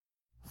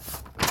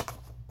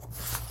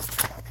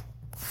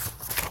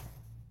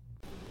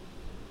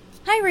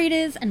Hi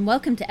readers, and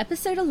welcome to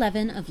episode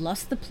 11 of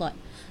Lost the Plot,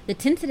 the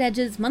Tinted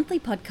Edges monthly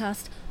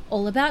podcast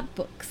all about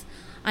books.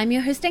 I'm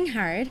your host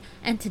Angharad,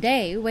 and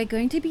today we're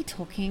going to be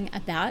talking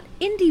about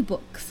indie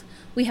books.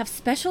 We have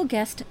special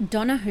guest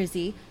Donna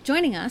Hosey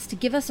joining us to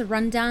give us a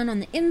rundown on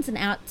the ins and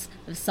outs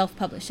of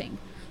self-publishing.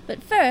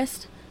 But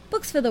first,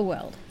 books for the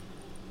world.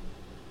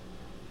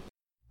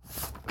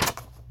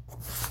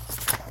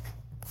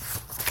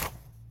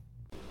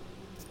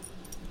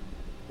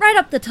 Right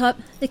up the top,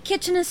 the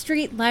Kitchener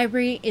Street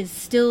Library is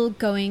still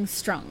going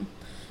strong.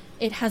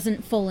 It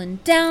hasn't fallen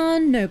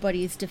down,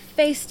 nobody's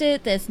defaced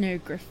it, there's no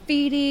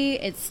graffiti,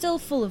 it's still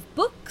full of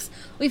books.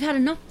 We've had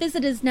enough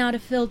visitors now to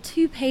fill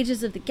 2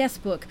 pages of the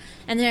guest book,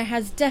 and there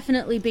has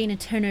definitely been a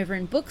turnover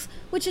in books,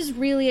 which is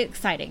really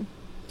exciting.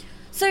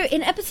 So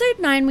in episode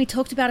 9 we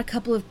talked about a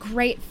couple of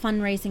great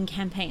fundraising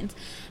campaigns,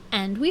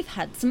 and we've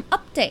had some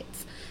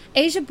updates.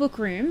 Asia Book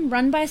Room,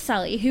 run by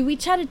Sally, who we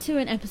chatted to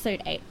in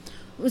episode 8,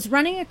 was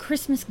running a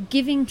Christmas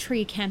giving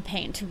tree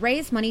campaign to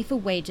raise money for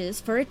wages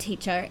for a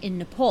teacher in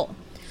Nepal.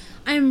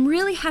 I am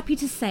really happy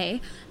to say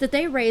that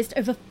they raised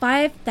over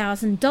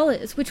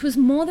 $5,000, which was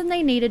more than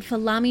they needed for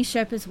Lami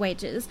Sherpa's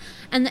wages,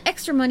 and the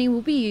extra money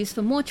will be used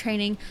for more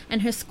training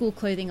and her school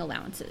clothing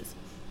allowances.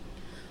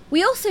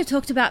 We also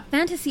talked about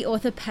fantasy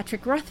author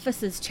Patrick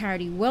Rothfuss's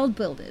charity World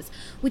Builders,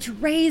 which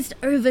raised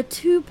over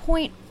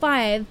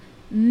 $2.5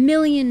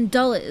 million,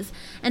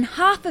 and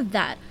half of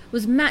that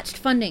was matched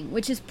funding,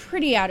 which is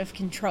pretty out of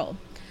control.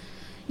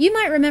 You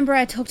might remember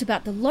I talked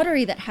about the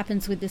lottery that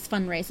happens with this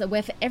fundraiser,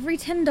 where for every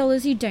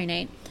 $10 you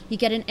donate, you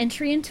get an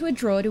entry into a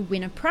draw to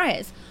win a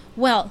prize.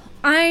 Well,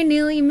 I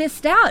nearly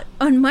missed out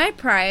on my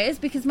prize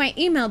because my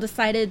email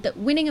decided that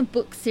winning a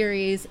book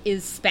series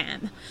is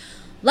spam.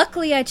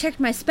 Luckily, I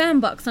checked my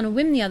spam box on a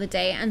whim the other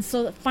day and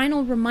saw the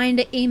final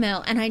reminder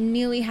email, and I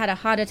nearly had a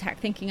heart attack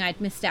thinking I'd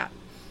missed out.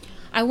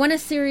 I won a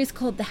series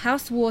called the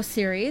House War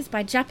series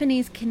by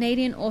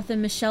Japanese-Canadian author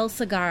Michelle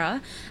Sagara,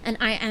 and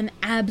I am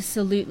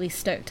absolutely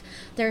stoked.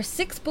 There are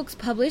 6 books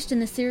published in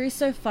the series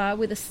so far,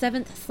 with a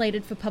 7th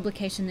slated for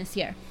publication this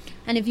year.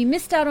 And if you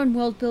missed out on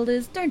World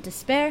Builders, don't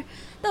despair,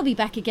 they'll be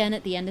back again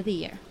at the end of the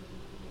year.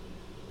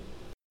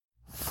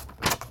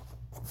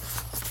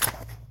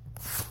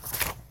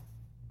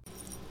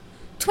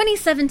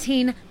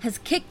 "2017 has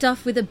kicked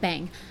off with a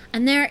bang,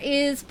 and there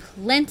is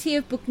plenty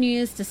of book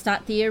news to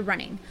start the year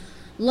running.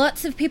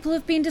 Lots of people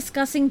have been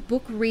discussing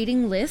book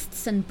reading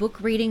lists and book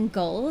reading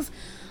goals.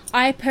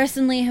 I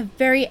personally have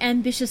very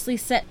ambitiously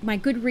set my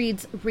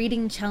Goodreads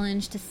reading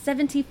challenge to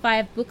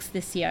 75 books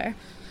this year.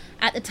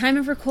 At the time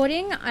of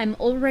recording, I'm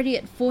already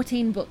at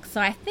 14 books,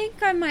 so I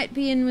think I might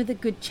be in with a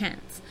good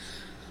chance.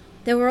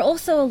 There were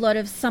also a lot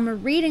of summer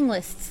reading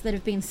lists that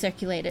have been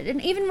circulated,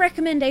 and even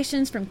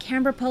recommendations from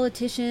Canberra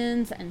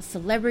politicians and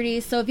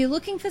celebrities. So if you're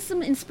looking for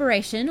some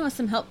inspiration or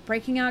some help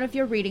breaking out of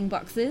your reading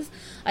boxes,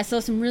 I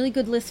saw some really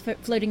good lists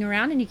floating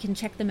around, and you can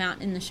check them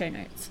out in the show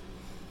notes.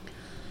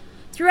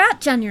 Throughout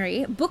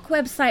January, book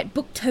website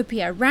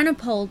Booktopia ran a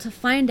poll to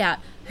find out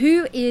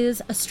who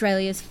is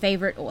Australia's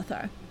favourite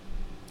author.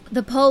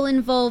 The poll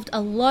involved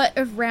a lot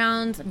of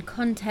rounds and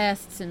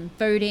contests and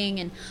voting,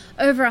 and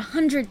over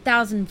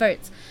 100,000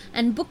 votes,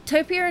 and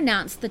Booktopia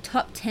announced the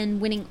top 10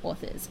 winning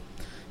authors.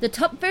 The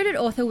top voted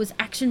author was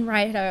action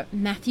writer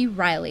Matthew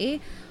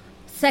Riley,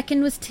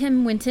 second was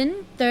Tim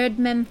Winton, third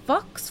Mem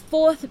Fox,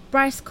 fourth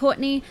Bryce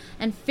Courtney,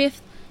 and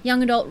fifth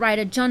young adult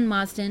writer John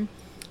Marsden,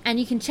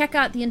 and you can check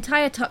out the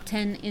entire top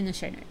 10 in the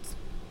show notes.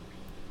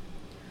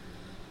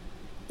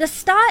 The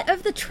start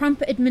of the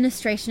Trump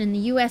administration in the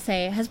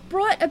USA has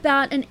brought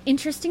about an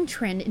interesting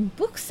trend in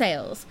book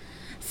sales.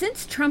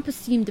 Since Trump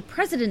assumed the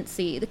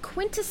presidency, the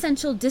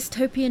quintessential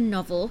dystopian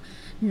novel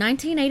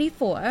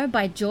 1984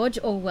 by George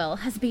Orwell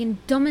has been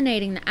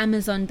dominating the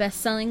Amazon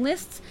best-selling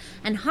lists,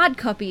 and hard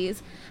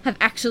copies have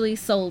actually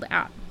sold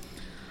out.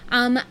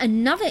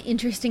 Another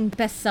interesting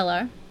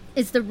bestseller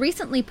is the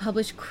recently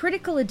published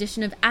critical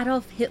edition of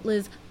Adolf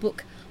Hitler's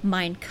book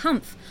Mein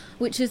Kampf,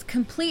 which is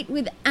complete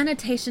with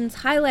annotations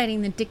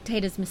highlighting the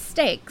dictator's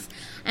mistakes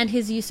and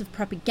his use of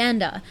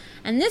propaganda,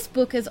 and this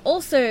book has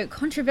also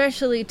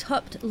controversially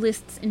topped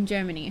lists in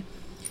Germany.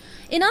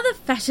 In other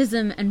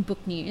fascism and book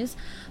news,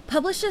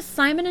 publisher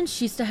Simon &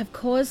 Schuster have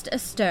caused a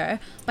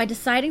stir by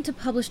deciding to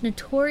publish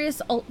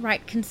notorious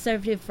alt-right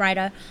conservative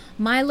writer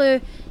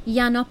Milo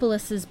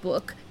Yiannopoulos'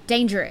 book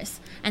Dangerous,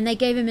 and they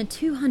gave him a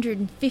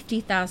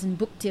 $250,000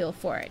 book deal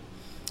for it.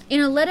 In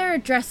a letter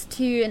addressed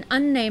to an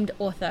unnamed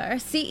author,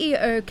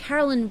 CEO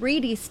Carolyn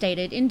Reedy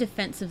stated in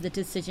defense of the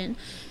decision,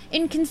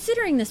 "In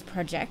considering this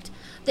project,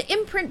 the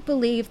imprint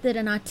believed that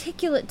an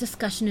articulate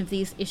discussion of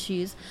these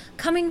issues,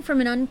 coming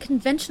from an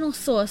unconventional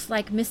source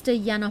like Mr.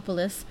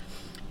 Yiannopoulos,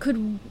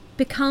 could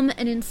become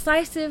an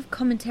incisive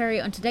commentary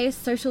on today's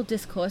social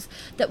discourse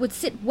that would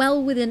sit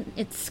well within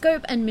its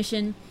scope and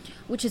mission,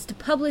 which is to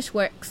publish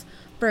works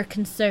for a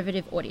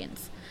conservative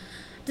audience."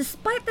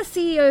 Despite the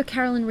CEO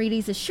Carolyn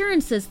Reedy's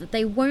assurances that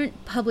they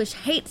won't publish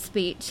hate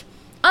speech,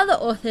 other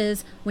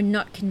authors were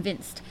not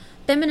convinced.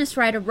 Feminist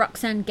writer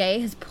Roxane Gay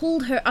has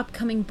pulled her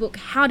upcoming book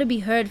How to Be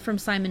Heard from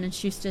Simon &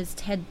 Schuster's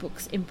TED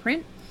Books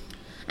imprint.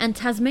 And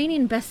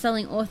Tasmanian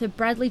best-selling author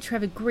Bradley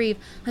Trevor Grieve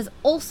has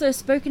also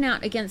spoken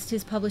out against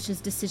his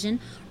publisher's decision,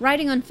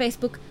 writing on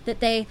Facebook that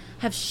they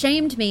have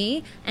shamed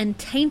me and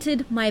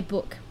tainted my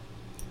book.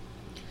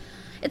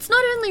 It's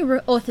not only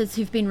authors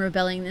who've been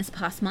rebelling this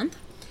past month.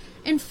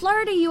 In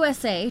Florida,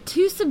 USA,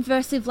 2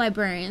 subversive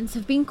librarians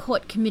have been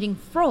caught committing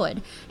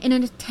fraud in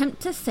an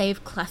attempt to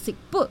save classic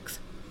books.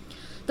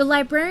 The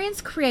librarians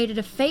created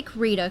a fake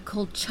reader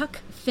called Chuck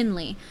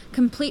Finley,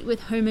 complete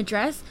with home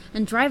address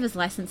and driver's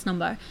license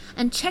number,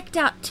 and checked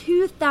out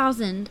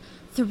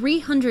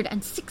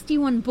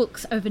 2,361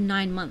 books over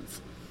 9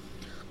 months.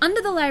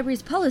 Under the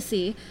library's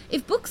policy,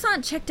 if books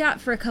aren't checked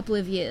out for a couple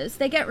of years,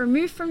 they get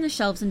removed from the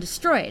shelves and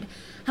destroyed.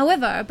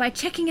 However, by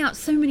checking out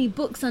so many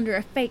books under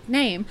a fake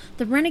name,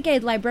 the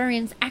renegade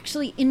librarians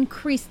actually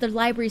increased the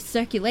library's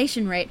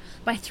circulation rate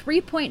by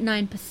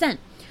 3.9%,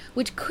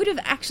 which could have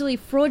actually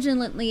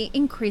fraudulently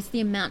increased the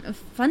amount of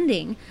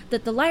funding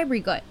that the library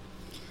got.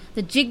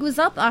 The jig was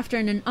up after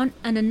an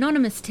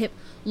anonymous tip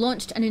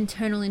launched an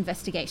internal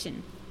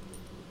investigation.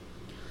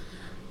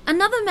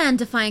 Another man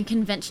defying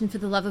convention for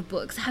the love of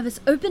books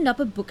has opened up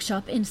a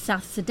bookshop in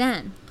South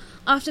Sudan.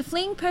 After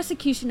fleeing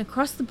persecution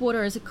across the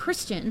border as a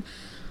Christian,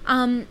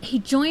 he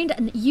joined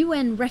an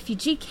UN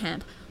refugee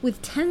camp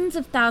with tens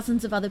of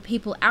thousands of other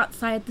people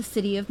outside the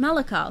city of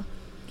Malakal.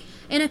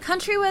 In a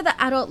country where the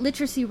adult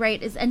literacy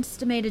rate is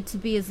estimated to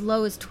be as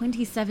low as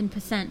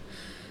 27%,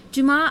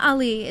 Jumar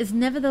Ali is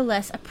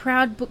nevertheless a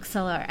proud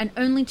bookseller and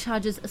only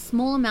charges a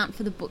small amount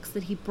for the books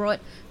that he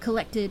brought,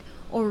 collected,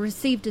 or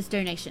received as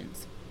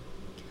donations.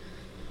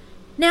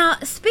 Now,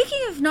 speaking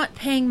of not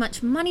paying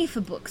much money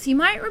for books, you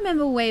might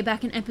remember way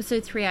back in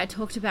episode 3 I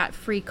talked about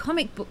Free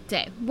Comic Book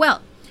Day.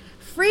 Well,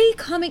 Free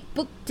Comic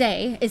Book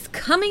Day is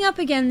coming up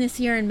again this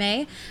year in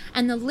May,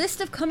 and the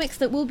list of comics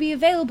that will be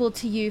available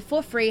to you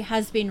for free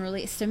has been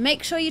released. So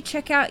make sure you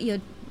check out your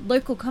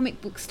local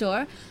comic book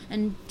store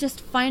and just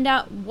find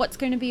out what's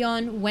going to be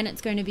on, when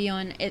it's going to be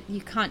on.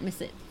 You can't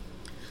miss it.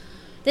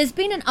 There's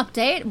been an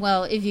update,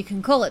 well, if you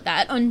can call it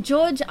that, on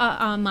George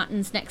R.R.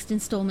 Martin's next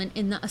installment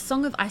in the A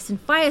Song of Ice and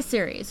Fire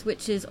series,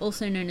 which is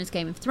also known as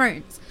Game of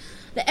Thrones.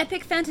 The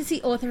epic fantasy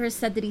author has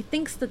said that he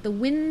thinks that The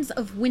Winds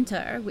of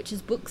Winter, which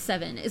is book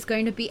 7, is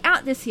going to be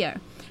out this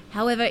year.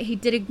 However, he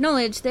did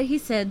acknowledge that he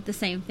said the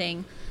same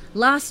thing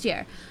last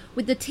year.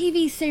 With the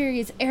TV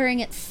series airing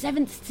its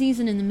 7th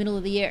season in the middle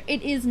of the year,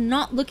 it is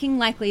not looking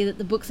likely that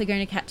the books are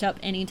going to catch up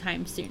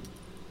anytime soon.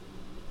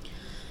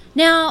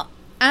 Now,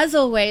 as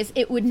always,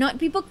 it would not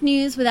be book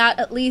news without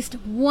at least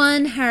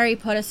one Harry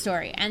Potter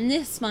story, and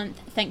this month,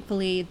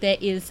 thankfully, there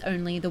is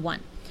only the one.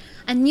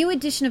 A new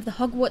edition of the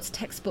Hogwarts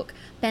textbook,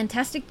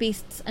 Fantastic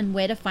Beasts and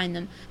Where to Find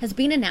Them, has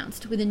been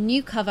announced with a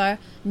new cover,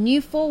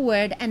 new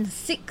foreword, and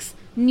 6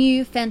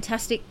 new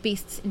Fantastic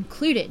Beasts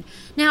included.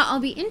 Now, I'll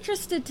be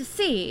interested to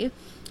see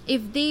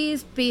if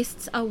these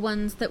beasts are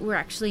ones that were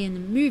actually in the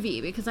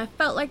movie, because I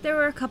felt like there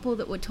were a couple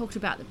that were talked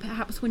about that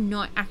perhaps were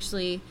not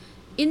actually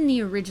in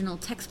the original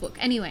textbook.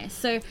 Anyway,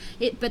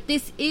 but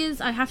this is,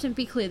 I have to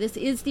be clear, this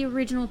is the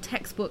original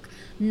textbook,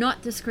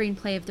 not the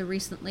screenplay of the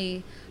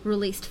recently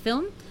released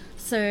film.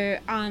 So,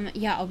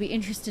 yeah, I'll be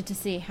interested to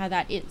see how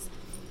that is.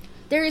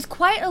 There is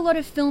quite a lot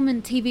of film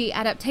and TV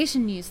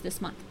adaptation news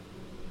this month.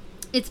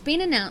 It's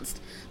been announced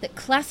that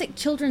classic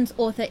children's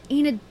author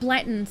Enid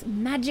Blyton's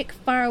Magic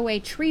Faraway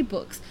Tree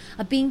books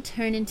are being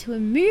turned into a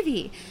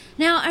movie.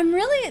 Now, I'm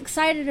really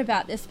excited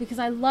about this because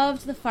I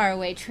loved the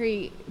Faraway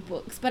Tree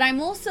books, but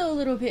I'm also a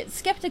little bit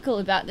skeptical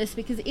about this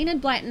because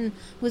Enid Blyton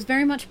was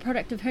very much a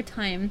product of her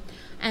time,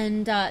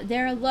 and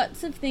there are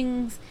lots of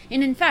things,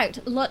 and in fact,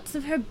 lots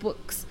of her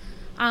books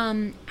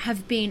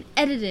have been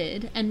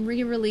edited and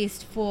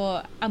re-released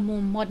for a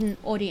more modern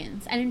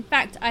audience. And in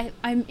fact,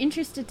 I'm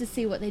interested to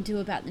see what they do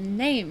about the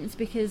names,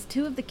 because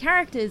 2 of the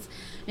characters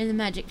in the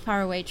Magic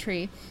Faraway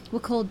Tree were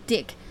called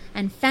Dick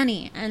and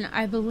Fanny, and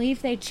I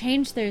believe they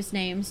changed those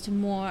names to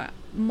more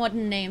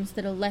modern names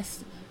that are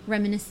less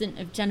reminiscent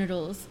of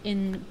genitals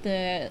in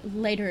the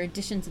later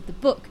editions of the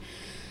book.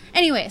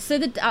 Anyway, so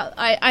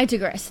I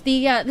digress.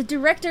 The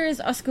director is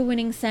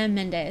Oscar-winning Sam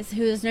Mendes,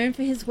 who is known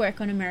for his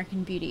work on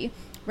American Beauty,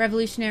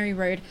 Revolutionary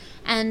Road,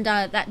 and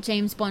that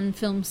James Bond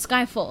film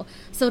Skyfall.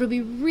 So it'll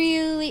be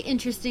really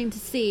interesting to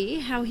see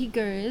how he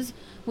goes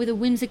with a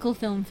whimsical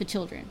film for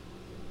children.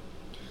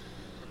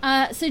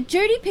 So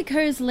Jodi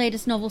Picoult's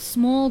latest novel,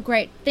 Small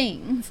Great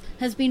Things,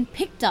 has been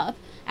picked up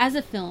as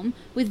a film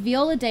with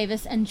Viola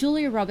Davis and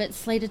Julia Roberts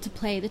slated to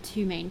play the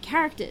 2 main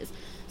characters.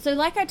 So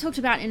like I talked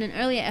about in an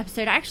earlier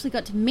episode, I actually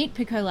got to meet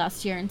Picoult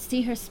last year and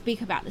see her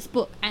speak about this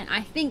book, and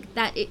I think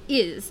that it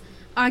is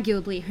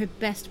arguably her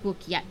best book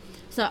yet.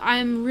 So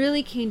I'm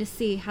really keen to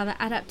see how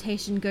the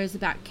adaptation goes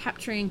about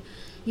capturing,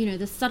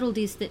 the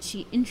subtleties that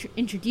she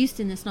introduced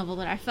in this novel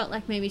that I felt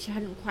like maybe she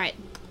hadn't quite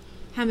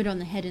hammered on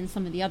the head in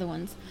some of the other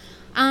ones.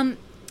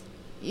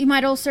 You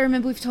might also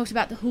remember we've talked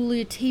about the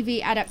Hulu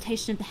TV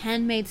adaptation of The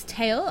Handmaid's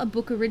Tale, a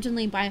book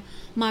originally by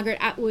Margaret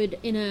Atwood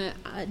in a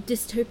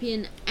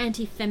dystopian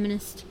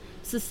anti-feminist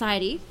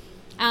society.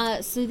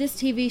 So this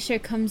TV show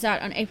comes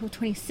out on April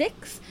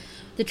 26th.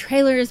 The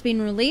trailer has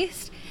been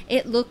released.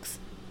 It looks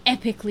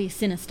epically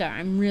sinister.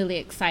 I'm really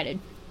excited.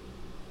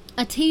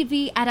 A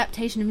TV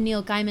adaptation of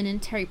Neil Gaiman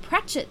and Terry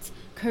Pratchett's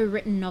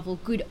co-written novel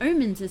Good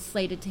Omens is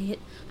slated to hit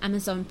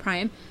Amazon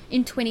Prime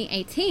in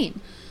 2018.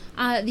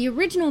 The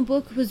original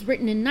book was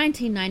written in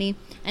 1990,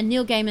 and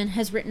Neil Gaiman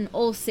has written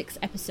all 6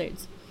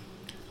 episodes.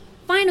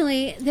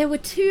 Finally, there were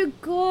 2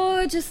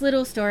 gorgeous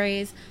little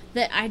stories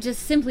that I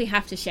just simply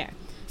have to share.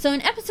 So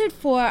in episode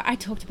 4, I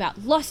talked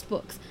about lost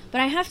books,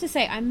 but I have to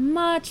say I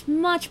much,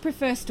 much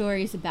prefer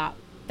stories about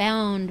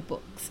bound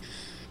books.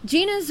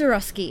 Gina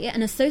Zorowski,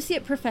 an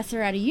associate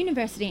professor at a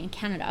university in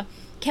Canada,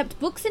 kept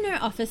books in her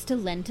office to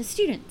lend to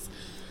students.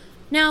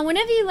 Now,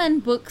 whenever you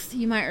lend books,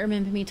 you might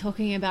remember me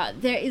talking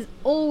about, there is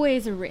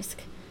always a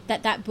risk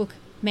that that book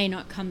may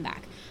not come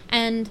back.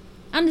 And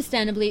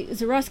understandably,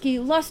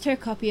 Zorowski lost her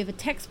copy of a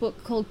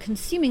textbook called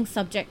Consuming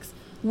Subjects,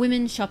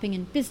 Women, Shopping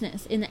and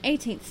Business in the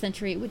 18th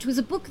century, which was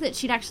a book that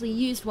she'd actually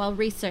used while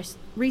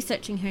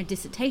researching her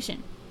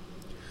dissertation.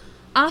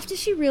 After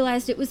she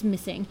realized it was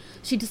missing,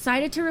 she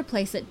decided to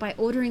replace it by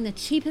ordering the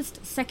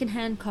cheapest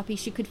second-hand copy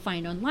she could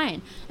find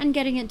online and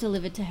getting it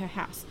delivered to her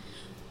house.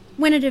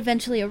 When it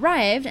eventually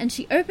arrived and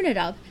she opened it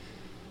up,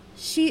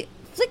 she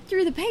flicked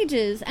through the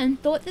pages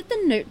and thought that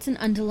the notes and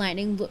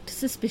underlining looked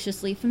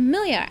suspiciously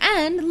familiar.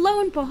 And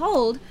lo and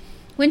behold,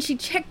 when she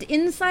checked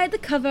inside the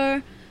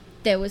cover,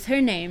 there was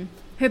her name.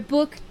 Her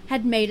book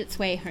had made its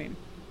way home.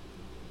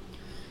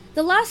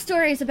 The last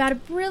story is about a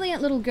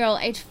brilliant little girl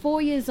aged 4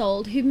 years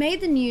old who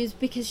made the news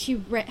because she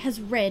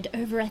has read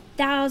over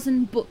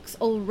 1,000 books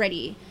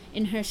already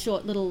in her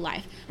short little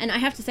life. And I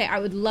have to say, I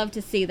would love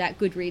to see that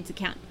Goodreads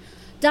account.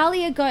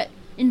 Dahlia got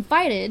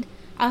invited,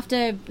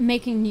 after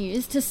making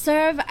news, to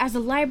serve as a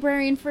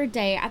librarian for a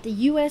day at the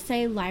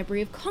USA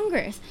Library of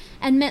Congress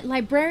and met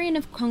Librarian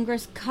of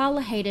Congress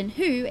Carla Hayden,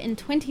 who in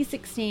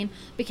 2016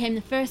 became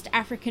the first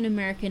African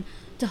American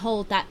to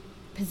hold that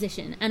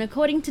position. And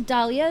according to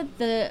Dahlia,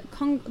 the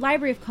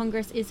Library of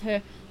Congress is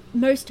her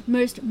most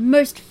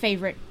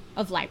favorite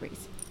of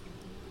libraries.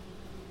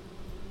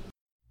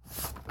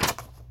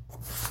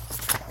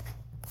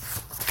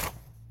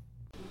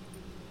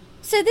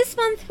 So this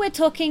month we're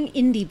talking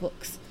indie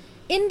books.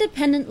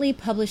 Independently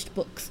published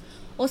books,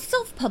 or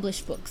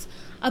self-published books,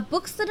 are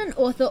books that an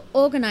author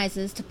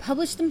organizes to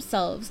publish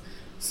themselves,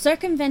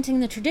 circumventing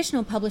the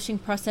traditional publishing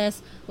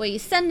process where you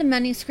send a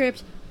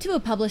manuscript to a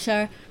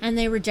publisher and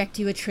they reject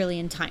you 1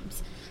 trillion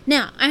times.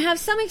 Now, I have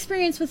some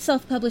experience with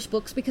self-published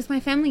books because my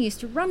family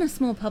used to run a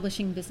small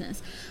publishing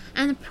business,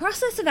 and the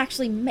process of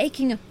actually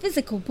making a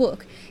physical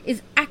book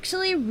is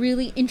actually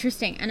really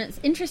interesting, and it's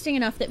interesting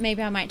enough that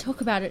maybe I might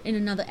talk about it in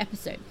another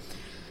episode.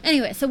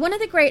 Anyway, so one of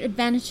the great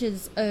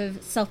advantages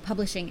of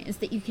self-publishing is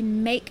that you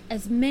can make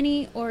as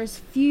many or as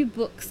few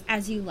books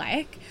as you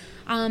like,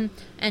 and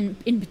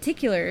in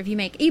particular if you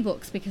make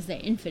ebooks because they're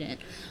infinite,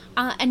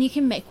 and you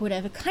can make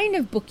whatever kind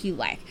of book you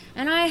like.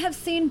 And I have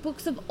seen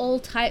books of all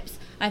types.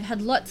 I've had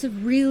lots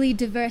of really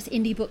diverse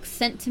indie books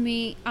sent to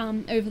me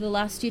over the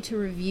last year to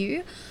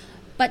review,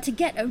 but to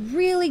get a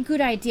really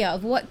good idea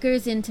of what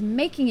goes into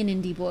making an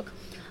indie book,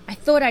 I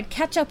thought I'd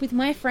catch up with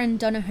my friend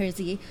Donna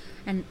Hosey,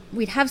 and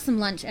we'd have some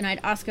lunch and I'd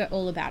ask her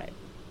all about it.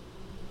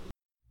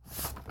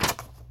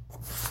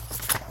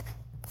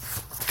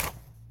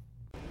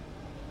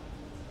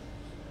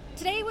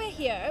 Today we're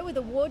here with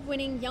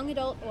award-winning young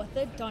adult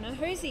author Donna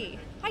Hosey.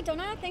 Hi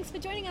Donna, thanks for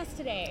joining us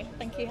today.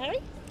 Thank you,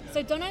 Harry.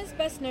 So Donna is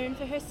best known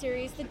for her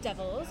series The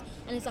Devils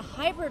and is a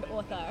hybrid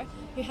author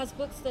who has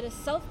books that are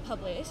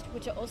self-published,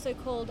 which are also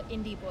called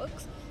indie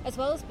books, as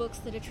well as books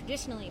that are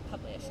traditionally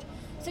published.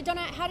 So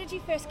Donna, how did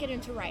you first get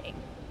into writing?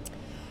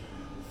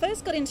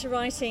 First got into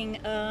writing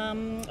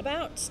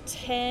about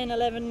 10,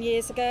 11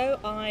 years ago.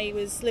 I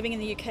was living in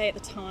the UK at the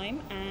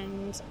time,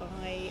 and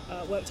I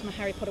worked on a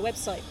Harry Potter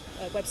website,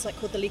 a website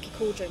called The Leaky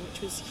Cauldron,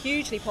 which was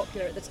hugely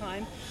popular at the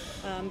time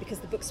because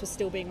the books were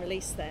still being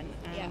released then.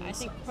 And yeah, I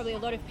think probably a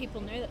lot of people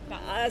know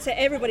that. So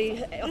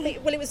everybody, I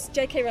think, well, it was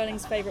J.K.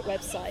 Rowling's favourite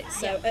website.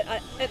 So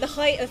yeah. at the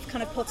height of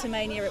kind of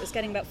Pottermania, it was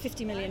getting about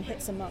 50 million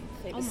hits a month.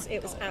 It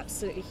was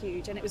absolutely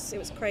huge, and it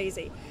was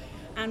crazy.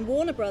 And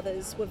Warner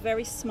Brothers were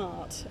very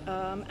smart,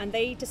 and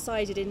they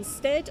decided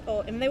instead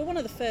of, and they were one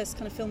of the first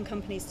kind of film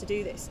companies to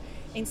do this,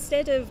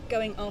 instead of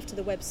going after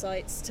the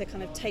websites to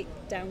kind of take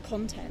down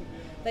content,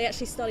 they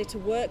actually started to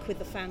work with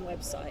the fan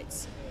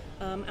websites.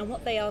 And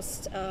what they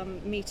asked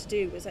me to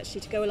do was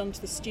actually to go along to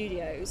the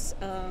studios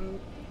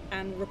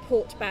and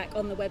report back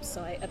on the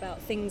website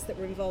about things that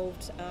were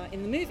involved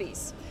in the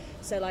movies.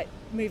 So like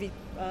movie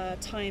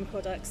tie-in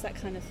products, that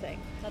kind of thing.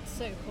 That's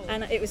so cool.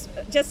 And it was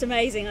just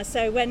amazing.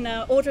 So when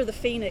Order of the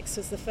Phoenix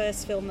was the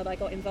first film that I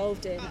got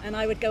involved in, and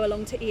I would go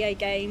along to EA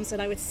Games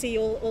and I would see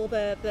all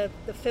the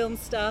film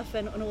stuff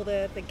and all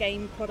the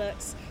game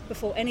products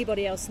before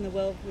anybody else in the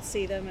world would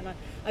see them. And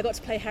I got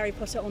to play Harry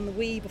Potter on the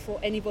Wii before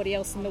anybody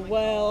else in the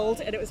world.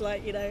 God. And it was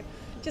like,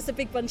 just a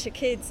big bunch of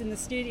kids in the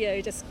studio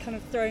just kind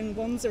of throwing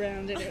wands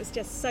around, and it was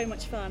just so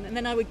much fun. And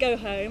then I would go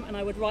home and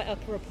I would write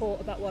up a report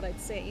about what I'd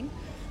seen,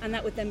 and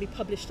that would then be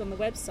published on the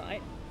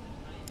website.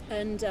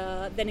 And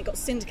then it got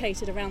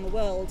syndicated around the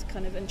world,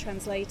 kind of, and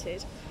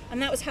translated.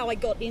 And that was how I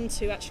got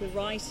into actual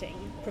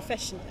writing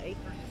professionally.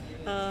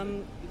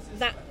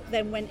 That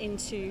then went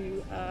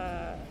into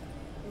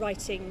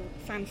writing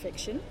fan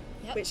fiction,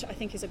 which I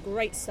think is a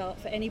great start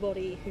for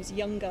anybody who's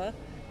younger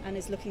and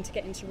is looking to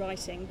get into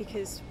writing,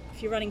 because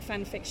if you're running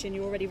fan fiction,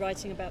 you're already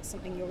writing about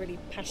something you're really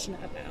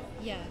passionate about.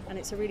 Yeah. And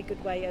it's a really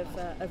good way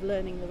of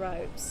learning the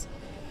ropes.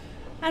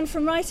 And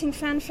from writing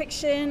fan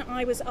fiction,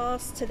 I was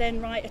asked to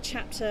then write a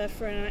chapter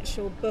for an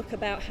actual book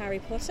about Harry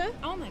Potter.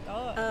 Oh my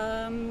god.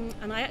 And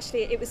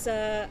it was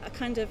a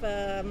kind of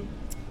a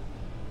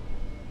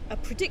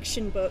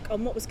prediction book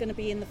on what was going to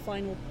be in the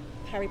final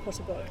Harry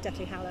Potter book,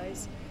 Deathly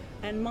Hallows.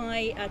 And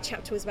my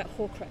chapter was about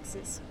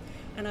Horcruxes.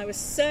 And I was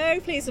so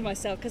pleased with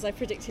myself because I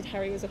predicted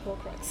Harry was a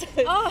Horcrux.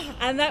 Oh.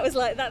 And that was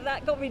like,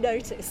 that got me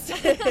noticed.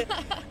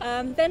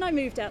 Then I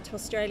moved out to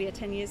Australia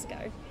 10 years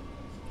ago.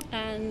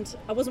 And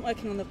I wasn't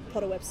working on the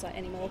Potter website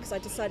anymore because I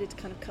decided to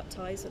kind of cut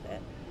ties with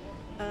it.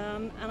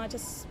 And I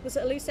just was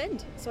at a loose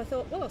end. So I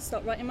thought, well, I'll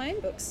start writing my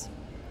own books.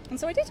 And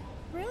so I did.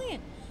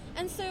 Brilliant.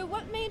 And so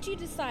what made you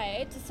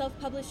decide to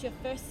self-publish your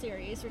first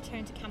series,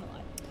 Return to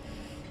Camelot?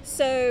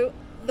 So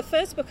the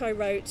first book I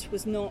wrote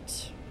was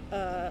not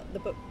the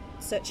book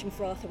Searching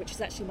for Arthur, which is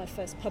actually my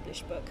first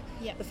published book.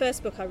 Yep. The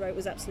first book I wrote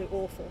was absolutely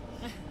awful.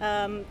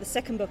 The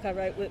second book I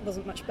wrote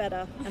wasn't much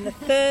better. And the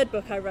third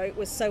book I wrote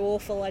was so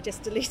awful I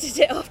just deleted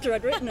it after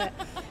I'd written it.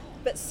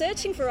 But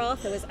Searching for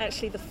Arthur was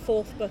actually the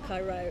fourth book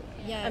I wrote.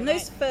 Yeah, and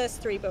those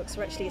first three books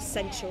were actually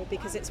essential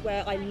because it's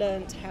where I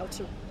learned how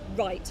to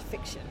write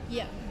fiction.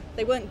 Yeah.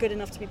 They weren't good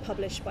enough to be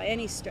published by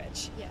any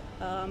stretch. Yeah.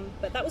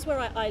 But that was where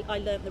I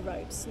learned the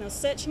ropes. Now,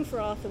 Searching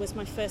for Arthur was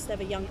my first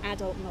ever young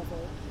adult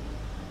novel.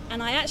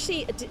 And I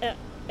actually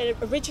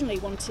originally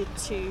wanted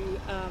to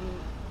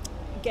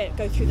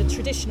go through the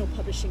traditional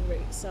publishing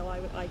route. So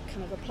I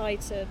kind of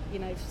applied to,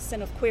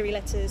 send off query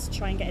letters,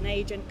 try and get an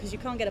agent, because you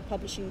can't get a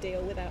publishing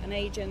deal without an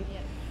agent.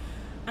 Yeah.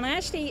 And I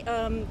actually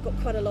got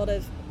quite a lot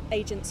of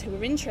agents who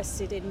were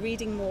interested in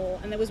reading more.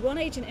 And there was one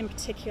agent in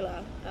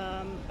particular,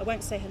 I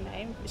won't say her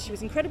name, but she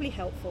was incredibly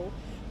helpful.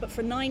 But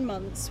for 9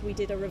 months, we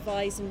did a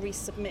revise and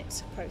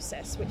resubmit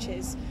process, which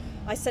is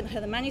I sent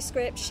her the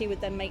manuscript, she would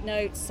then make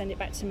notes, send it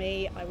back to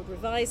me, I would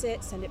revise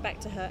it, send it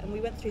back to her, and we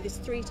went through this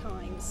 3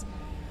 times.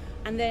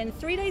 And then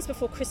 3 days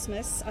before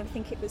Christmas, I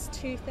think it was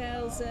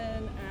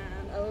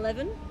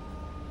 2011,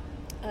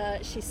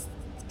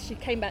 she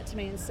came back to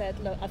me and said,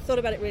 look, I've thought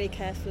about it really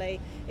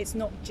carefully, it's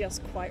not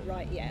just quite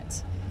right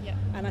yet. Yeah.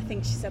 And I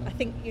think she said,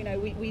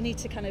 we need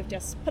to kind of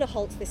just put a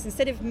halt to this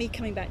instead of me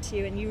coming back to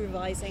you and you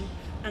revising.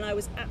 And I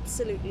was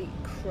absolutely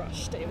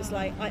crushed. It was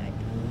like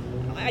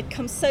I'd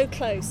come so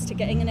close to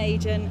getting an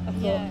agent. I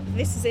thought,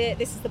 this is it.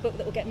 This is the book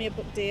that will get me a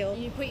book deal.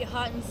 You put your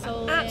heart and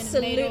soul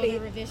absolutely. in and made all the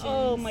revisions.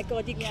 Oh my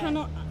God, you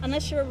cannot,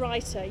 unless you're a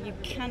writer, you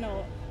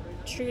cannot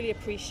truly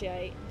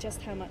appreciate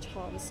just how much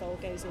heart and soul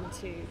goes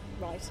into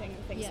writing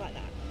and things like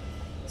that.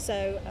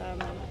 So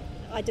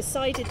I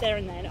decided there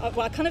and then.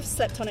 I kind of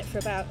slept on it for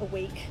about a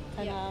week,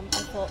 and I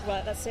thought,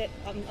 right, that's it.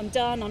 I'm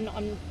done.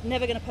 I'm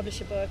never going to publish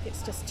a book.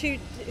 It's just too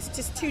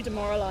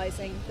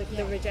demoralising,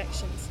 the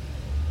rejections.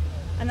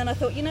 And then I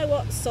thought, you know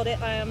what? Sod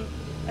it. I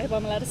hope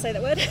I'm allowed to say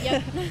that word.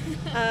 Yep.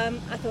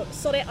 I thought,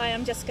 sod it. I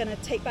am just going to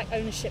take back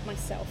ownership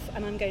myself,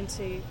 and I'm going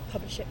to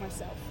publish it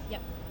myself.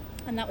 Yep.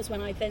 And that was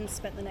when I then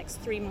spent the next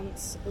 3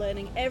 months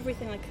learning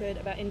everything I could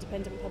about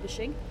independent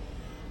publishing.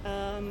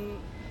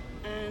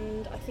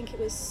 And I think it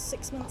was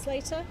 6 months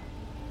later,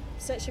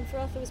 Searching for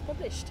Arthur was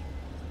published.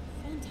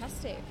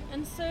 Fantastic.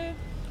 And so,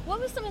 what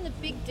were some of the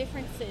big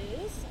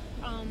differences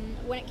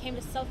when it came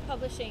to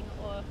self-publishing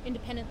or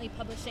independently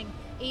publishing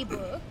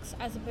ebooks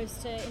as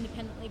opposed to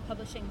independently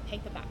publishing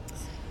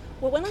paperbacks?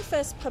 Well, when I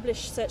first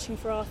published Searching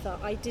for Arthur,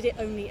 I did it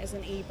only as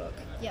an ebook.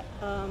 Yep.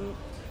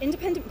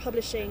 Independent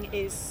publishing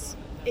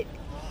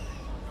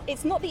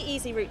it's not the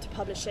easy route to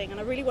publishing, and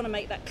I really want to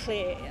make that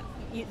clear.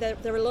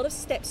 There are a lot of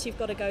steps you've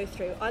got to go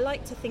through. I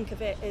like to think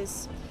of it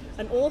as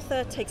an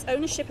author takes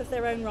ownership of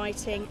their own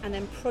writing and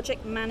then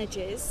project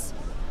manages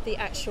the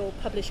actual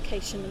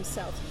publication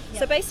themselves. Yep.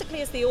 So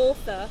basically, as the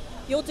author,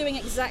 you're doing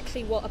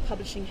exactly what a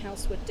publishing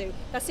house would do.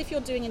 That's if you're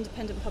doing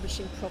independent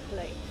publishing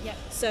properly. Yep.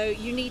 So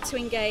you need to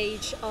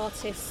engage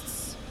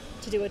artists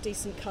to do a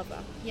decent cover.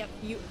 Yep.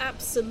 You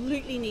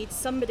absolutely need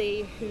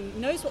somebody who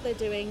knows what they're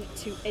doing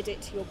to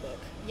edit your book.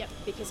 Yep.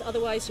 Because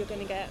otherwise you're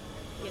going to get,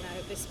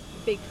 this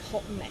big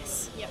hot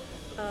mess. Yep.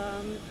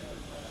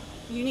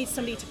 You need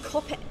somebody to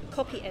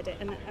copy edit,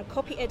 and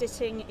copy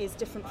editing is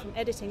different from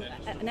editing.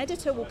 An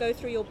editor will go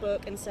through your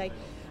book and say,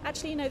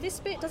 actually, this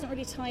bit doesn't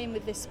really tie in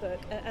with this book,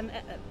 and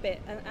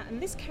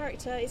this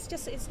character,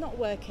 it's not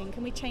working.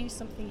 Can we change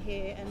something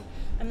here?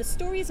 And the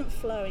story isn't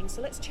flowing,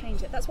 so let's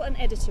change it. That's what an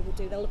editor will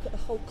do. They'll look at the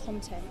whole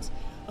content.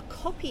 A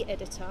copy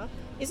editor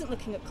isn't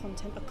looking at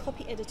content. A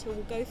copy editor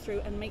will go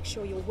through and make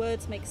sure your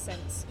words make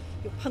sense,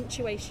 your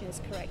punctuation is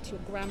correct, your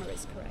grammar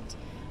is correct.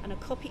 And a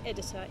copy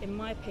editor, in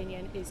my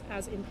opinion, is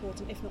as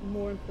important, if not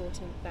more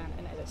important, than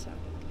an editor.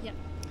 Yeah.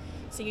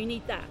 So you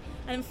need that.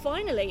 And then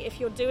finally, if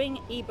you're doing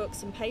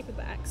ebooks and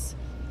paperbacks,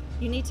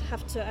 you need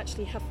to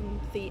actually have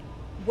the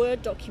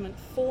Word document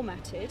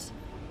formatted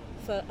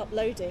for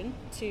uploading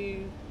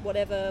to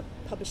whatever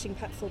publishing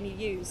platform you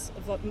use.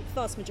 A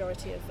vast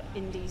majority of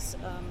indies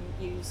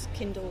use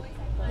Kindle,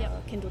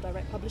 Kindle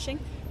Direct Publishing.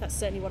 That's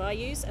certainly what I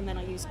use, and then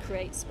I use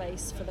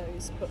CreateSpace for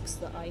those books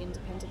that I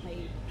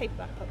independently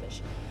paperback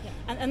publish.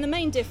 And the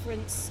main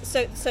difference,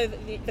 so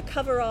the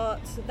cover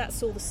art,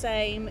 that's all the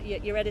same.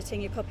 Your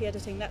editing, your copy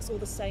editing, that's all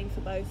the same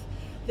for both.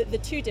 The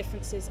two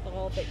differences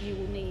are that you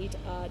will need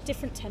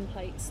different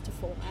templates to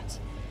format,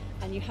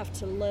 and you have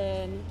to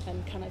learn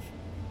and kind of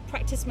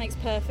practice makes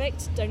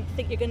perfect. Don't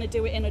think you're going to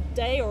do it in a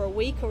day or a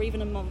week or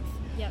even a month,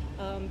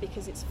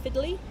 because it's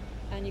fiddly,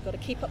 and you've got to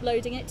keep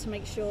uploading it to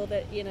make sure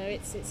that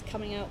it's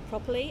coming out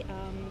properly.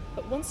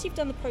 But once you've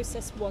done the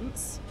process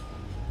once,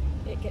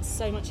 it gets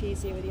so much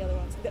easier with the other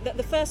ones.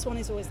 The first one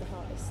is always the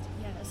hardest.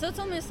 Yeah, so it's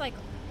almost like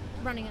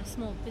running a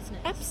small business.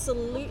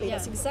 Absolutely,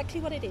 that's exactly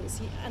what it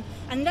is.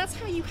 And that's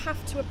how you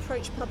have to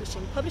approach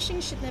publishing. Publishing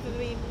should never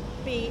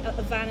be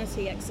a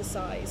vanity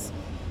exercise.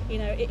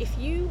 If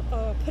you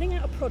are putting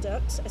out a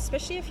product,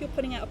 especially if you're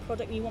putting out a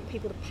product and you want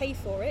people to pay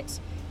for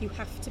it, you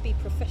have to be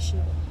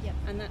professional.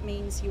 And that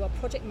means you are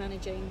project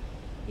managing.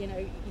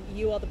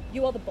 You are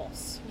the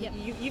boss.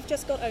 You've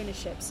just got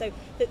ownership. So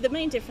the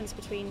main difference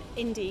between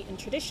indie and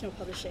traditional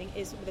publishing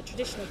is, with a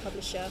traditional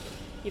publisher,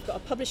 you've got a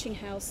publishing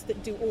house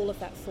that do all of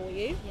that for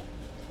you.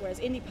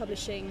 Whereas indie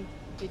publishing,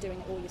 you're doing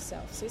it all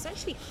yourself. So it's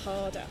actually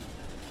harder,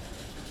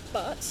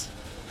 but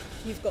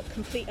you've got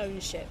complete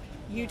ownership.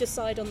 You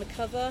decide on the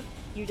cover,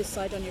 you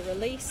decide on your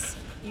release,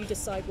 you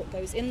decide what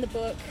goes in the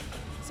book.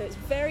 So it's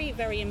very,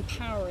 very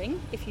empowering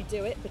if you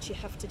do it, but you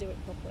have to do it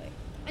properly.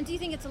 And do you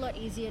think it's a lot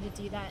easier to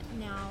do that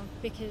now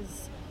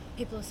because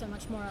people are so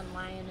much more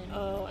online?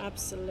 Oh,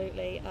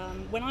 absolutely.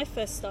 When I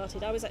first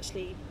started, I was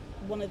actually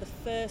one of the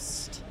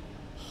first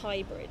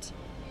hybrid,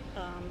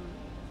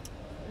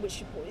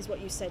 which is what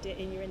you said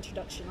in your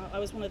introduction. I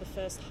was one of the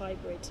first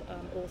hybrid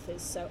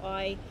authors. So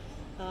I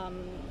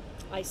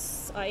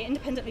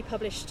independently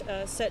published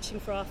Searching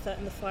for Arthur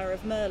and the Fire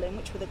of Merlin,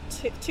 which were the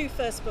two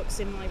first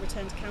books in my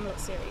Return to Camelot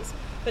series.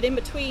 But in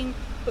between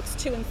books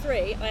 2 and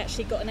 3, I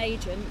actually got an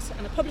agent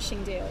and a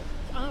publishing deal.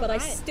 I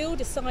still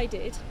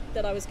decided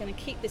that I was going to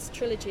keep this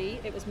trilogy.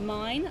 It was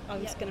mine. I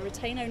was going to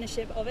retain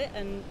ownership of it,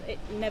 and it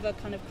never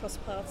kind of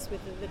crossed paths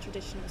with the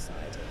traditional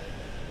side.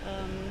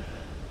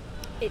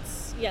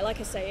 Like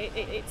I say,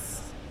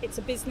 it's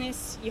a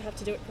business. You have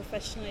to do it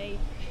professionally.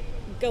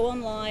 Go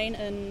online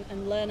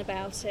and learn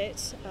about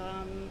it.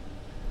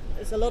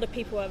 There's a lot of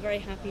people who are very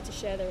happy to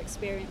share their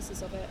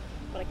experiences of it,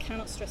 but I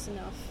cannot stress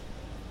enough,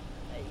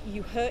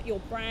 you hurt your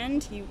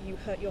brand, you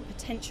hurt your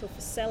potential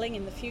for selling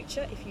in the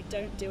future if you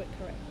don't do it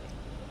correctly.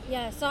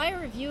 Yeah, so I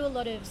review a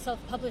lot of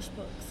self-published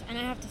books, and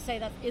I have to say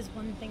that is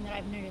one thing that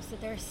I've noticed,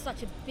 that there is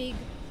such a big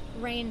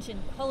range in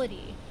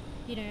quality.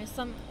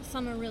 Some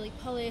are really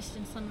polished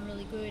and some are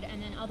really good,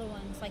 and then other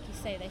ones, like you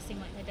say, they seem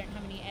like they don't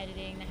have any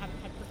editing, they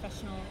haven't had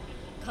professional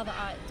cover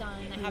art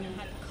done, they haven't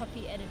had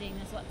copy editing,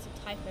 there's lots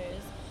of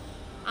typos.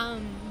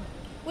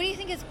 What do you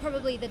think is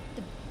probably the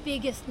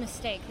biggest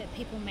mistake that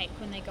people make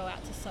when they go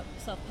out to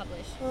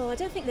self-publish? Oh, I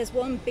don't think there's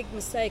one big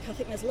mistake. I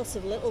think there's lots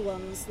of little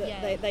ones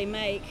that they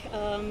make.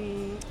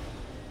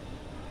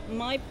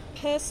 My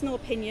personal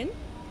opinion,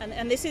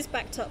 and this is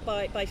backed up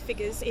by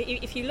figures,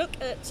 if you look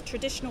at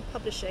traditional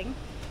publishing,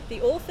 the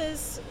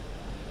authors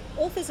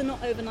are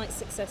not overnight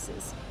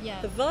successes.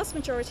 The vast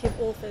majority of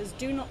authors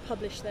do not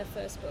publish their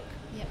first book.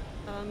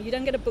 You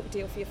don't get a book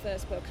deal for your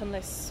first book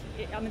unless,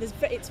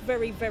 it's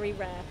very, very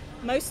rare.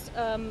 Most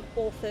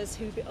authors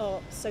who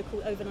are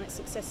so-called overnight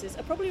successes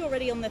are probably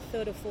already on their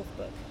third or fourth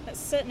book. That's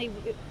certainly,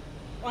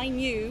 I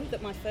knew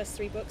that my first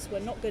 3 books were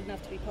not good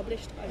enough to be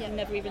published. I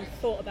never even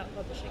thought about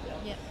publishing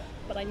them.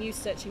 But I knew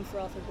Searching for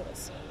Arthur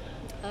was.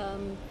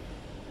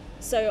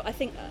 So I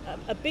think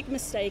a big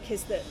mistake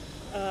is that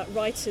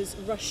writers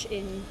rush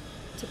in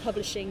to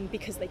publishing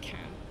because they can.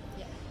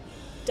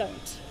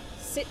 Don't.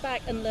 Sit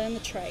back and learn the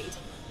trade.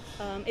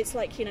 It's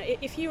like,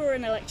 if you were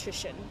an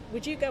electrician,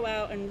 would you go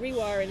out and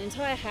rewire an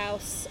entire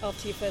house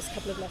after your first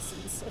couple of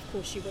lessons? Of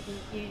course you wouldn't.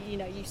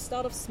 You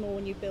start off small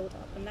and you build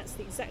up, and that's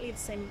exactly the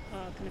same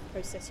kind of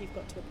process you've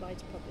got to apply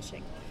to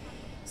publishing.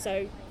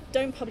 So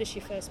don't publish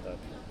your first book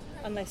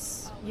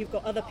unless you've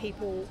got other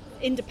people,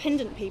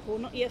 independent people,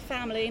 not your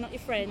family, not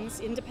your friends,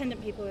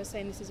 independent people who are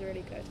saying this is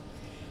really good.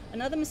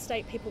 Another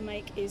mistake people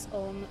make is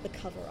on the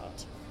cover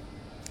art.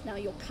 Now,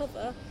 your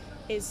cover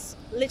is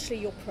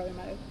literally your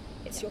promo.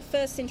 It's your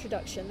first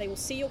introduction. They will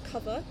see your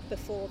cover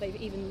before they've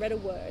even read a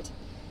word.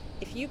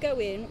 If you go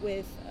in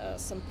with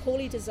some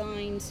poorly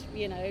designed,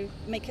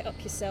 make it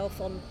up yourself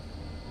on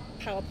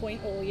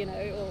PowerPoint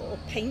or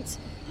Paint,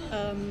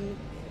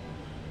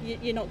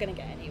 you're not going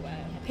to get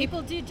anywhere.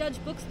 People do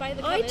judge books by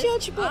the covers. I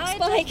judge books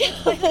by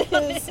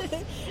covers.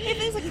 If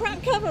there's a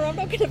crap cover, I'm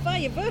not going to buy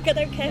your book. I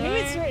don't care who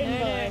it's written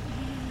by.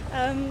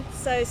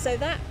 So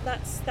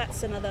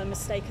that's another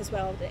mistake as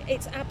well.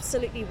 It's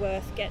absolutely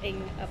worth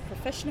getting a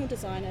professional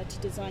designer to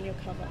design your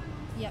cover.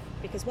 Yep.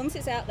 Because once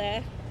it's out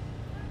there,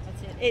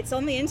 that's it. It's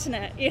on the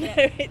internet, you know.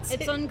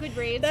 It's on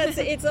Goodreads.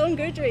 It's on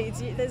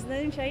Goodreads. There's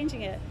no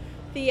changing it.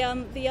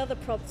 The other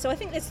problem. So I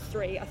think there's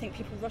three. I think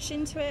people rush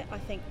into it. I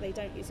think they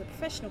don't use a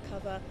professional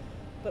cover.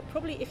 But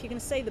probably, if you're going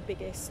to say the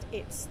biggest,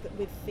 it's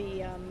with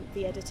the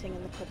editing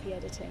and the copy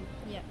editing.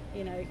 Yeah.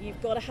 You know,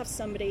 you've got to have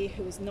somebody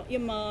who is not your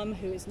mum,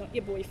 who is not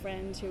your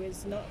boyfriend, who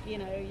is not, you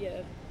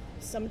know,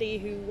 somebody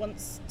who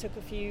once took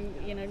a few,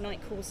 you know, night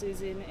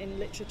courses in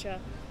literature.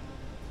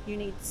 You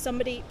need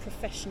somebody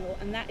professional,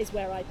 and that is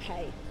where I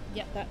pay.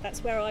 Yeah.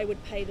 That's where I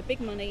would pay the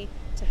big money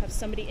to have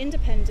somebody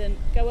independent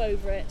go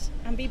over it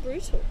and be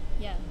brutal.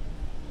 Yeah.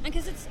 And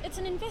because it's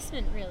an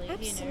investment, really.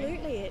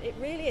 Absolutely, you know? it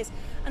really is.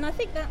 And I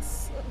think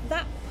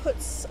that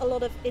puts a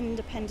lot of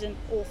independent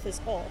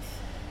authors off.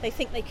 They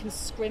think they can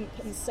scrimp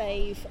and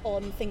save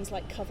on things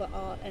like cover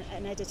art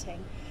and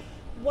editing.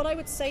 What I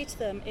would say to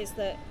them is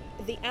that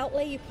the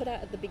outlay you put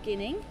out at the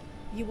beginning,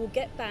 you will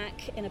get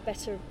back in a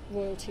better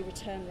royalty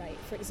return rate.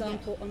 For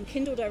example, on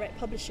Kindle Direct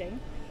Publishing,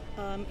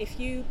 if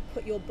you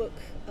put your book,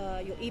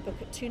 your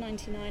ebook at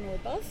 $2.99 or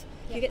above,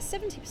 you get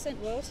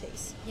 70%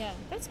 royalties. Yeah.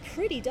 That's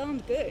pretty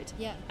darned good.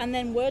 Yeah. And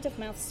then word of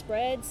mouth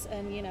spreads,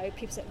 and you know,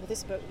 people say, well,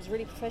 this book was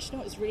really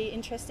professional, it was really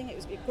interesting,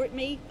 it gripped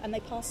me, and they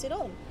pass it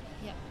on.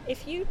 Yeah.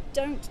 If you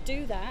don't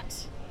do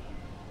that,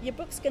 your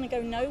book's going to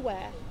go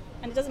nowhere.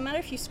 And it doesn't matter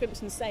if you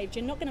scrimped and saved,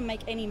 you're not going to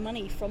make any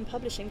money from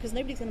publishing because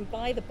nobody's going to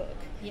buy the book.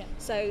 Yeah.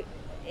 So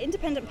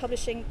independent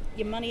publishing,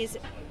 your money is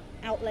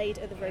outlaid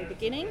at the very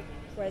beginning,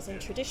 whereas in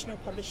traditional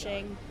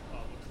publishing,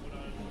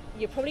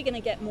 you're probably going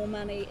to get more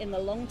money in the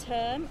long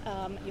term.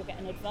 You'll get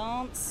an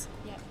advance,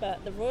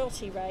 but the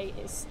royalty rate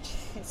is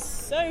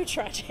so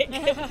tragic.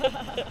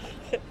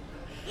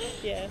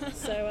 Yeah,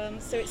 so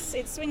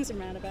it swings and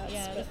roundabouts.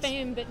 Yeah, the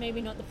fame, but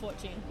maybe not the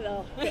fortune.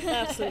 No,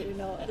 absolutely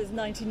not. There's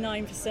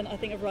 99%, I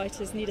think, of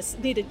writers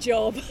need a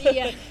job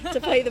to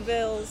pay the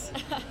bills.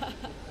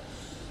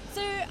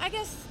 So I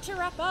guess to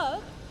wrap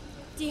up,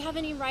 do you have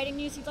any writing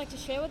news you'd like to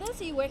share with us?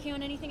 Are you working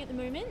on anything at the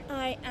moment?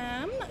 I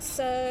am.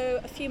 So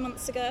a few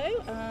months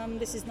ago,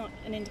 this is not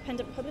an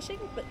independent publishing,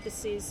 but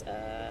this is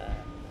a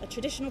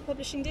traditional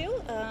publishing deal,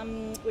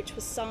 which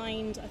was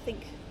signed, I think,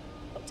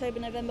 October,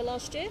 November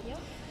last year.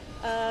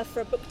 Yeah.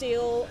 For a book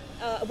deal,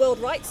 a World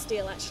Rights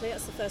deal actually,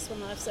 that's the first one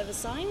that I've ever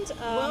signed.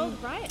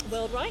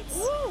 World Rights.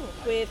 Ooh,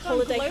 with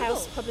Holiday global.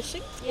 House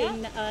Publishing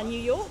in New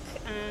York,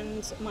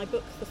 and my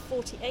book, The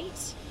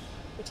 48,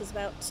 which is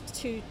about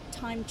two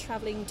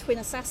time-travelling twin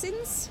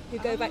assassins who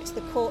go back to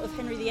the court of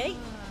Henry VIII.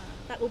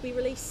 That will be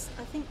released,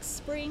 I think,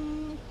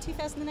 spring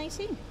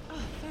 2018.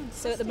 Oh, fantastic.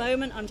 So at the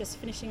moment, I'm just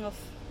finishing off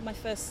my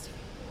first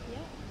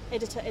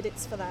editor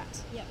edits for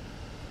that. Yeah.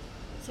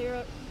 So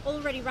you're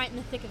already right in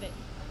the thick of it.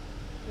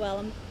 Well,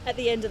 I'm at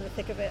the end of the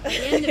thick of it. At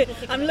the end of the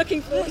thick I'm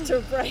looking forward to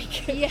a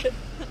break. Yeah.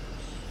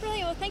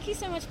 Brilliant. Well, thank you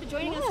so much for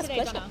joining us today,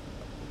 pleasure. Donna.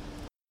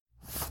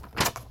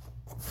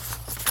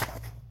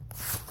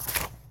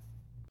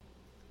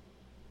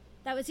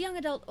 That was young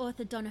adult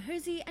author Donna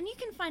Hosey, and you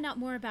can find out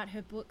more about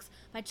her books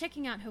by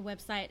checking out her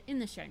website in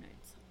the show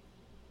notes.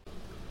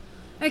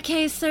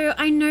 Okay, so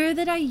I know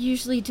that I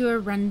usually do a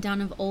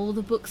rundown of all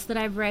the books that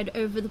I've read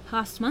over the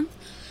past month,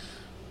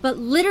 but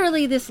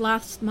literally this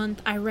last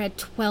month I read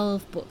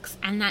 12 books,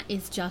 and that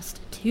is just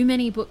too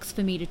many books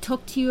for me to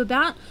talk to you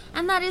about,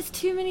 and that is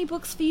too many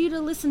books for you to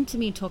listen to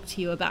me talk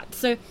to you about.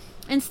 So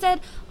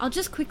instead, I'll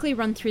just quickly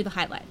run through the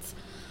highlights.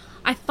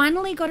 I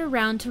finally got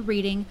around to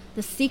reading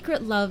The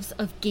Secret Loves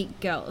of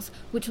Geek Girls,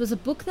 which was a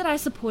book that I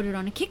supported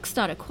on a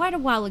Kickstarter quite a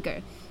while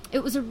ago.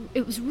 It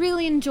was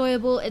really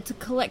enjoyable. It's a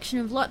collection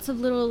of lots of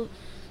little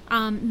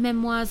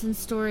memoirs and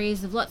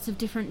stories of lots of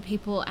different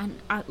people, and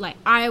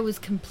I was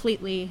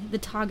completely the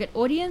target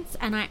audience,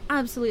 and I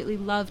absolutely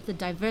loved the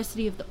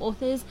diversity of the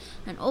authors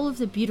and all of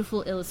the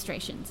beautiful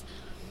illustrations.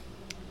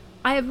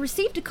 I have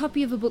received a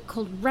copy of a book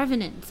called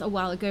Revenants a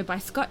while ago by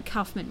Scott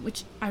Kaufman,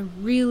 which I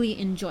really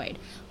enjoyed.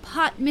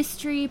 Part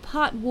mystery,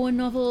 part war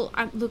novel.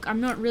 I'm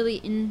not really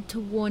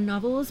into war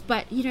novels,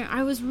 but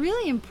I was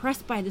really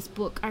impressed by this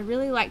book. I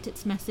really liked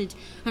its message,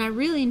 and I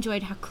really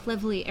enjoyed how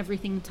cleverly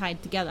everything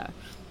tied together.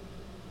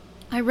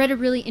 I read a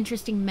really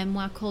interesting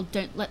memoir called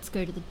Don't Let's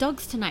Go to the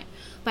Dogs Tonight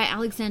by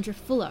Alexandra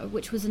Fuller,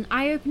 which was an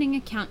eye-opening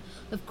account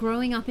of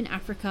growing up in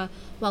Africa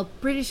while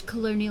British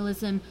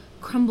colonialism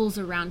crumbles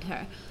around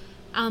her.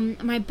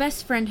 My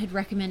best friend had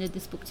recommended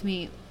this book to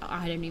me,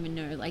 I don't even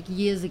know,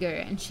 years ago,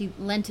 and she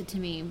lent it to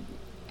me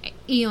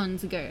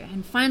eons ago,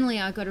 and finally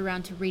I got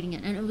around to reading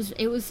it, and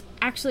it was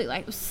actually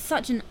it was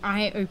such an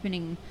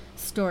eye-opening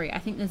story. I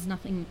think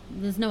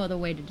there's no other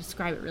way to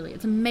describe it, really.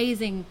 It's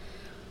amazing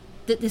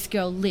that this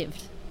girl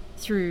lived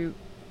through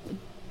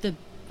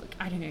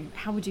I don't know,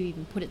 how would you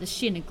even put it, the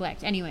sheer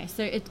neglect. Anyway,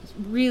 so it's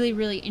really,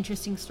 really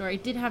interesting story.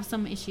 It did have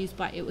some issues,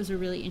 but it was a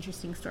really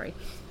interesting story.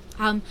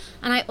 And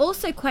I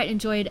also quite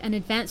enjoyed an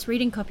advanced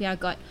reading copy I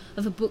got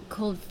of a book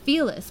called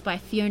Fearless by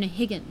Fiona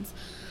Higgins.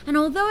 And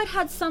although it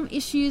had some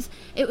issues,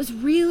 it was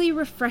really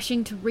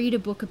refreshing to read a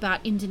book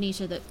about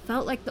Indonesia that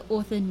felt like the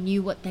author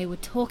knew what they were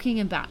talking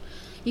about.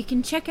 You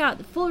can check out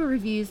the full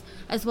reviews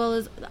as well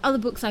as the other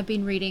books I've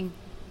been reading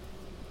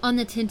on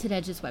the Tinted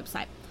Edges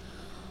website.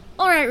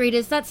 Alright,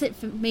 readers, that's it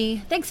for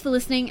me. Thanks for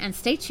listening, and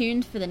stay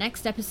tuned for the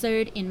next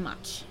episode in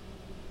March.